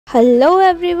Hello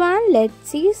everyone, let's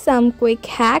see some quick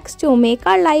hacks to make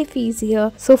our life easier.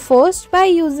 So first, by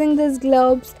using these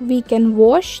gloves, we can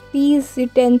wash these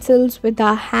utensils with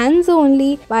our hands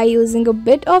only by using a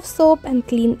bit of soap and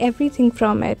clean everything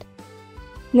from it.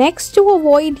 Next, to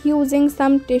avoid using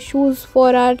some tissues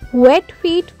for our wet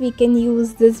feet, we can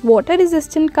use this water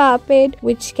resistant carpet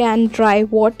which can dry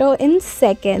water in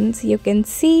seconds. You can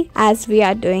see as we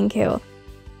are doing here.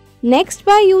 Next,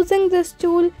 by using this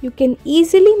tool, you can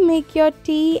easily make your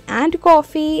tea and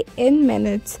coffee in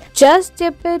minutes. Just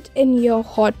dip it in your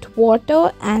hot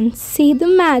water and see the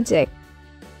magic.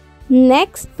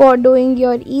 Next, for doing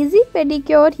your easy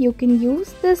pedicure, you can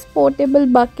use this portable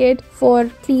bucket for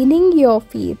cleaning your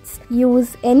feet.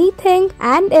 Use anything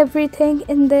and everything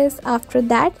in this. After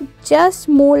that, just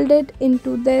mold it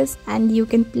into this and you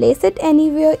can place it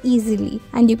anywhere easily,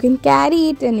 and you can carry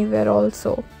it anywhere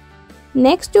also.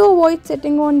 Next, to avoid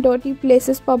sitting on dirty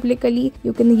places publicly,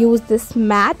 you can use this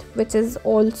mat, which is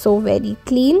also very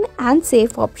clean and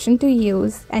safe option to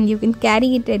use, and you can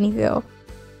carry it anywhere.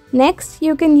 Next,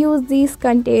 you can use these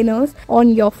containers on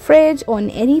your fridge, on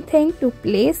anything to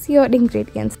place your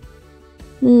ingredients.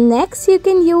 Next, you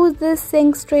can use this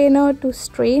sink strainer to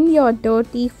strain your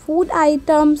dirty food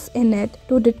items in it.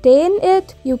 To detain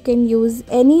it, you can use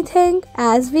anything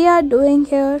as we are doing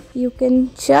here. You can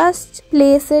just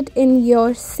place it in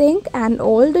your sink and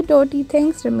all the dirty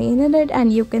things remain in it,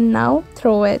 and you can now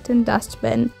throw it in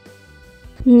dustbin.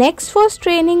 Next, for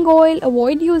straining oil,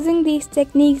 avoid using these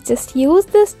techniques. Just use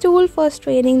this tool for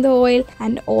straining the oil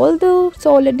and all the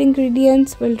solid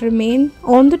ingredients will remain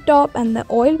on the top and the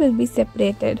oil will be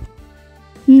separated.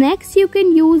 Next, you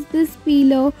can use this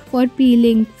peeler for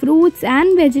peeling fruits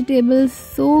and vegetables.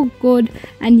 So good,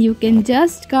 and you can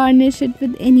just garnish it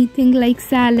with anything like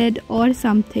salad or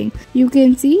something. You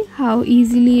can see how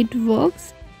easily it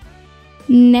works.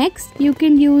 Next, you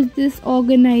can use this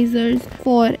organizers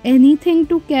for anything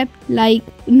to keep like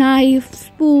knives,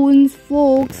 spoons,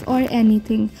 forks or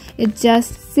anything. It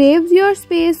just saves your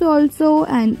space also,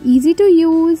 and easy to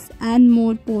use and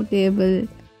more portable.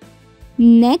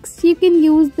 Next, you can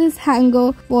use this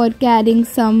hanger for carrying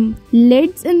some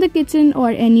lids in the kitchen or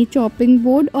any chopping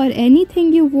board or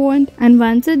anything you want, and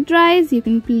once it dries, you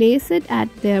can place it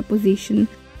at their position.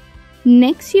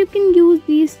 Next, you can use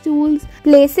these tools.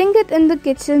 Placing it in the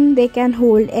kitchen, they can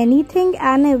hold anything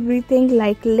and everything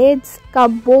like lids,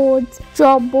 cupboards,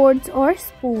 chopboards or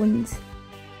spoons.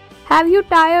 Have you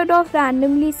tired of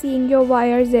randomly seeing your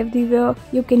wires everywhere?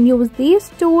 You can use these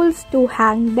tools to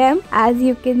hang them. As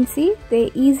you can see,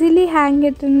 they easily hang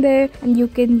it in there and you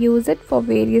can use it for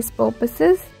various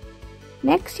purposes.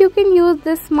 Next, you can use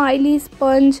this smiley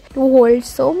sponge to hold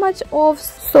so much of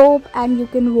soap, and you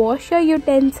can wash your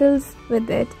utensils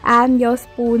with it and your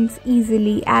spoons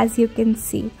easily, as you can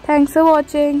see. Thanks for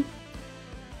watching.